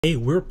Hey,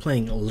 we're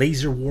playing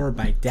Laser War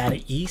by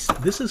Data East.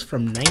 This is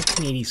from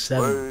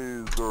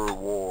 1987. Laser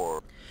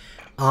War.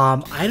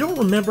 I don't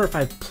remember if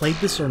I played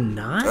this or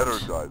not,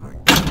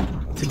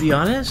 to be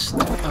honest.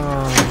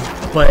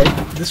 But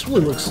this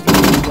really looks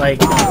like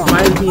it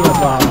reminds me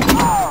of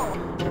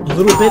a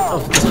little bit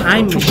of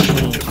Time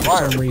Machine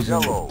for some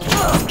reason.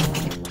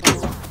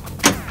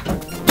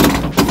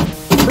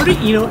 Pretty,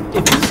 you know,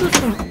 if this is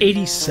from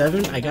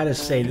 87, I gotta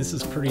say this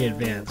is pretty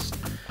advanced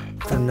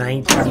for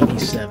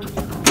 1987.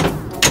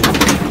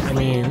 I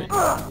mean,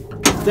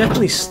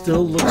 definitely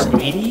still looks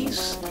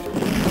 80s,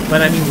 but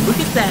I mean, look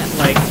at that,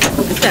 like,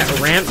 look at that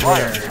ramp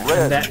there,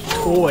 and that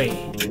toy.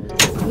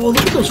 Whoa,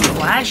 look at those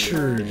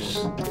flashers.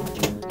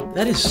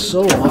 That is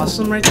so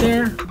awesome right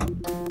there.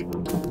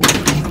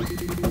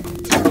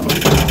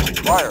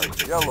 Fire,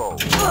 yellow.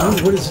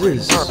 Ooh, what is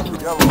this?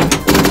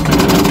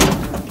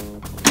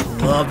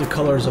 Love the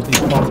colors of these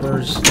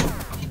bumpers.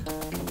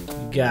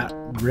 You got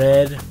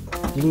red,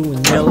 blue,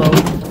 and yellow,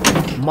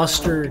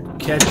 mustard,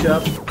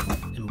 ketchup,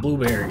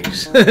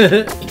 blueberries.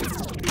 But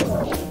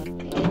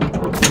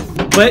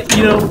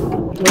you know,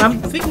 when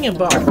I'm thinking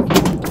about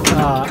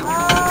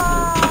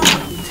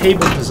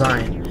table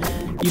design,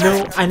 you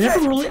know,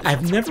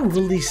 I've never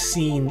really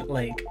seen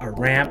like a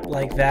ramp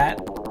like that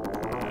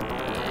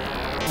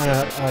on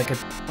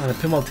a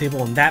pinball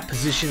table in that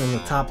position on the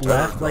top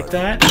left like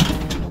that,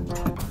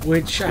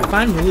 which I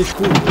find really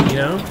cool. You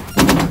know,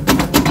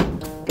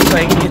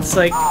 it's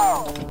like,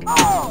 oh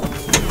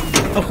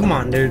come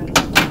on, dude.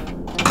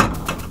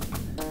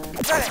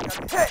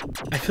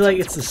 I feel like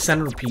it's the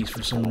centerpiece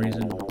for some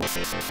reason.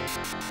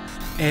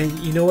 And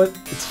you know what?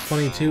 It's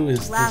funny too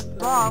is the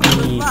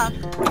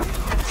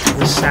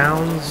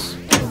sounds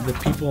of the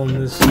people in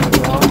this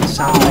rock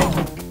sound like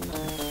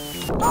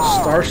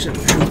Starship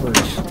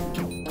Troopers.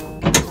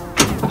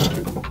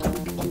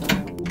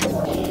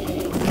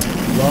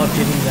 Love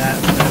hitting that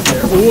right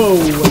there. Whoa!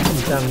 It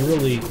comes down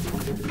really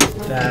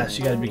fast.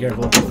 You gotta be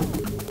careful.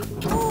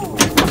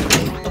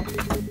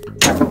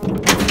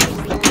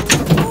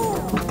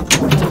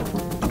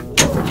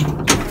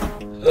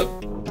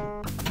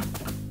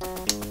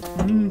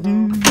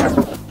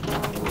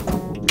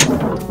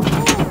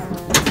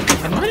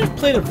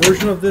 Played a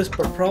version of this,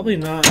 but probably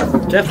not.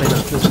 Definitely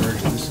not this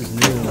version. This is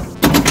new.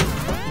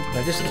 But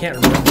I just can't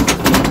remember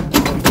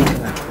what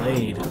version I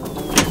played.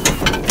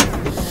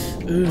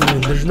 Ooh,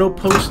 there's no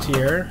post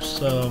here,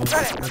 so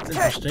that's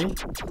interesting.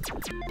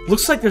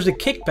 Looks like there's a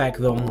kickback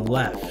though on the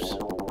left,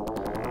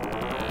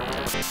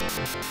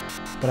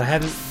 but it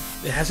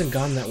hasn't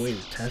gone that way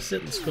to test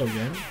it. Let's go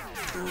again.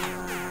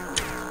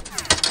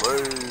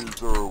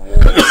 Laser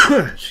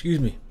War. Excuse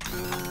me.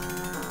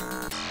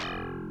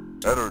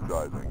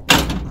 Energizing.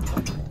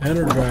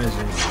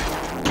 Energizing.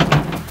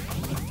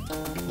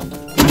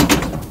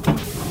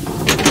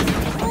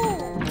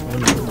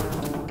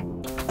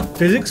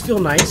 Physics feel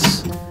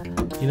nice.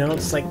 You know,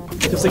 it's like a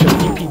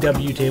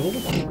VPW table.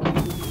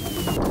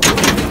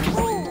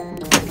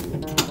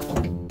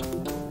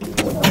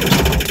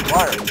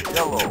 Fire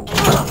yellow.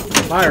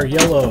 Fire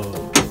yellow.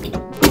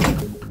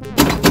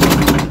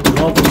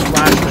 Love those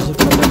flashers.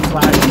 Look at the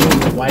flashes,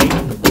 the white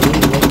and the blue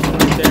looking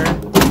right there.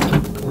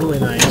 Really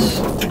nice.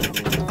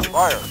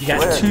 You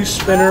got two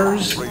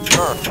spinners,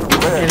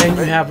 and then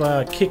you have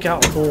a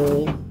kick-out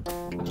hole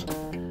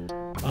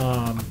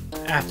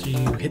after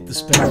you hit the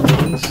spinner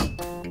wings.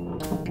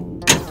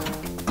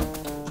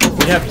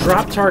 You have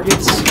drop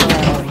targets,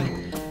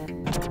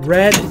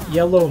 red,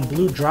 yellow, and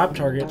blue drop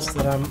targets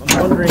that I'm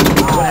wondering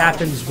what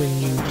happens when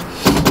you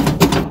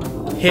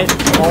hit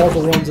all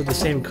the ones of the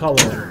same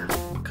color.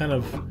 Kind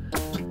of,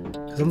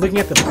 because I'm looking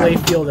at the play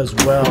field as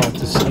well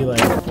to see like...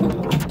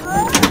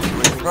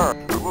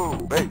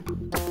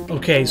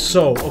 Okay,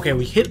 so,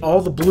 we hit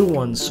all the blue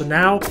ones, so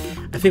now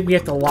I think we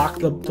have to lock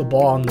the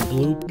ball in the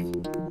blue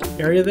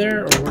area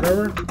there, or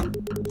whatever.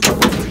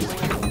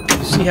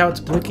 You see how it's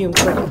blinking? It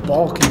looks like the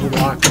ball can be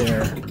locked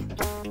there.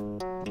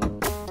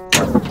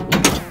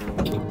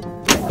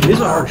 It is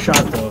a hard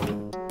shot, though.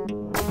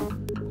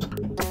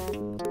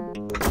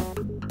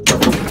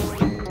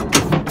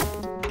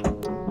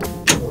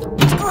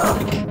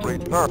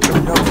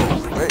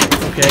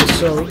 Okay,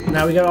 so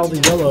now we got all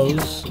the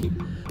yellows.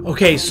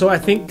 Okay, so I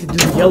think to do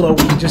the yellow,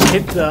 we just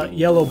hit the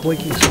yellow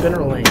blinking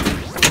spinner link.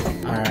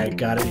 Alright,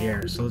 got it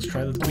here. So let's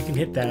try this. We can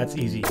hit that. That's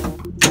easy.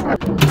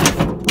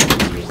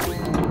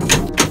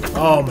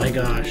 Oh my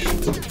gosh. I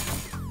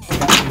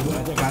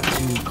got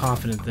too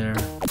confident there.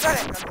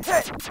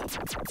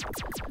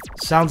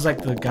 Sounds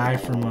like the guy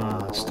from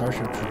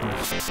Starship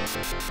Troopers.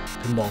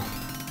 Pinball.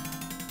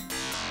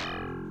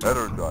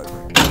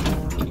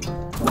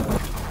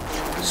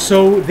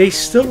 So they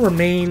still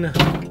remain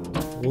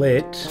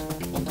lit.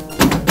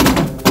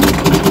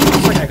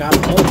 I got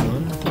all of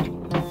them.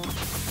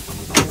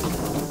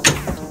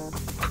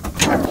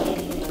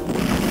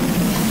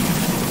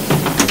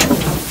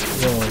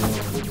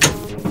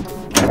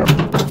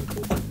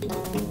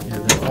 Yeah,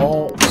 they're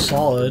all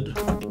solid.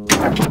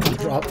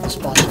 Drop the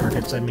spot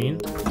targets, I mean.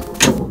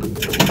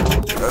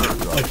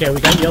 Okay, we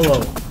got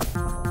yellow.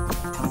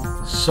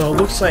 So it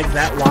looks like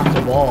that locked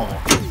the ball.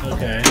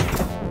 Okay.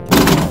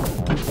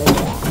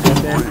 And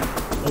then,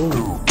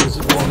 oh, is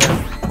it going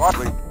down? What's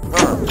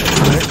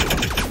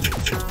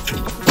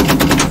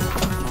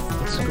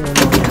going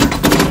on here?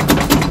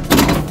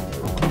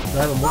 Is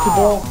that a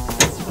multi-ball?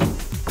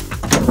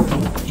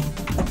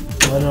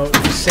 Oh no,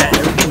 reset.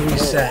 Everything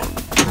reset.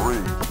 3,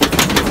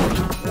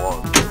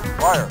 1,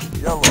 fire,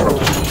 yellow.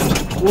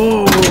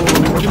 Whoa,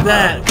 look at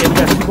that. Okay, we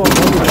got 2 balls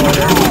multi-ball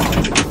there.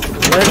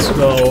 Let's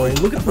go. And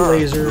look at the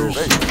lasers. I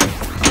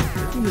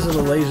think these are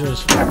the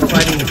lasers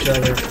fighting each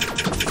other.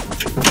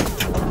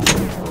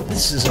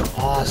 This is an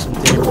awesome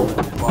table.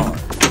 5,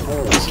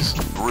 4,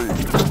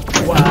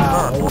 3.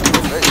 Wow.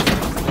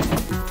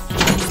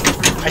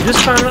 I just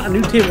found out a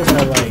new table that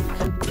I like.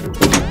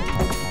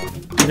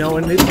 You know,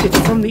 and it's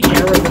from the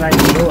era that I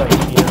enjoy.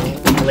 You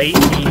know, late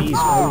 80s,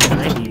 early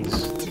 90s.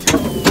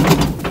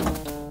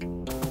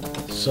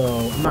 So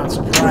I'm not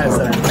surprised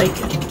that I like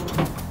it.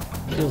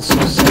 It feels so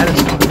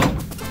satisfying.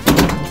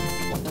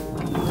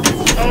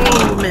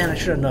 Oh man, I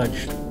should have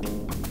nudged.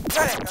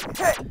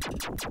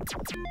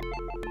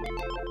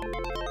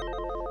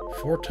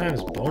 4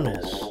 times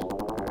bonus.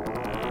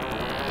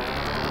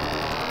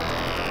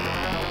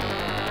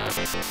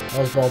 That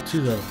was ball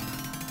 2 though.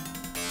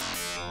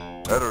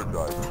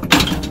 Energizing.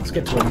 Let's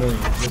get to 1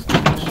 million. Let's do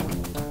this.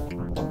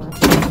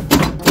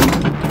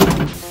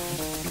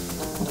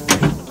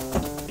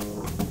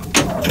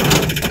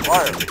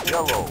 Fire,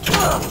 yellow.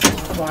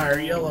 Fire,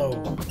 yellow.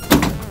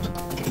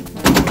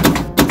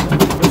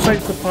 Looks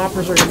like the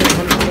poppers are gonna get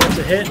 100 points a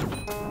hit.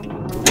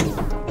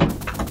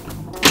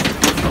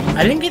 I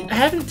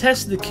haven't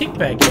tested the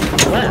kickback yet from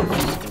the left.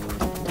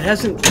 It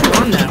hasn't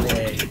gone that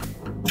way.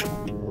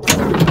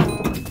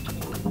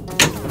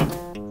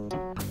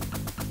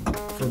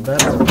 For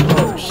better or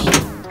worse.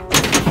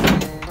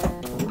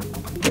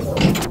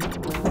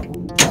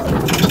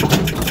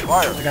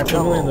 Fire, I got 2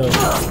 million though.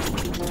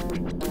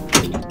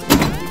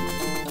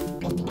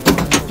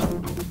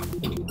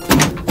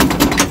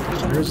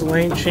 There's a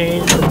lane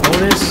change for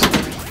bonus.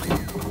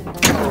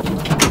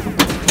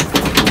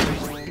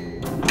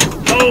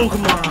 Oh,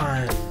 come on!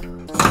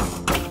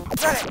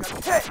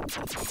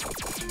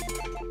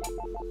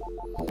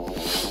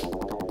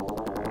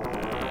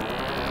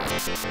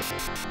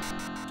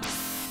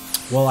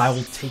 Well, I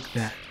will take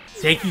that.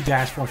 Thank you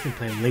guys for watching me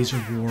play Laser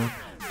War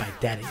by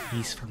Daddy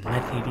East from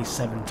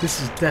 1987.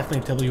 This is definitely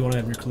a table you want to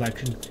have in your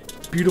collection.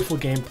 Beautiful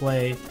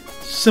gameplay,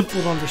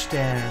 simple to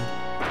understand,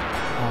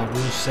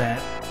 rule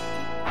set.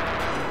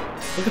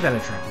 Look at that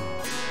intro.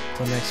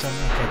 Until next time,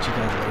 I'll catch you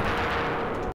guys later.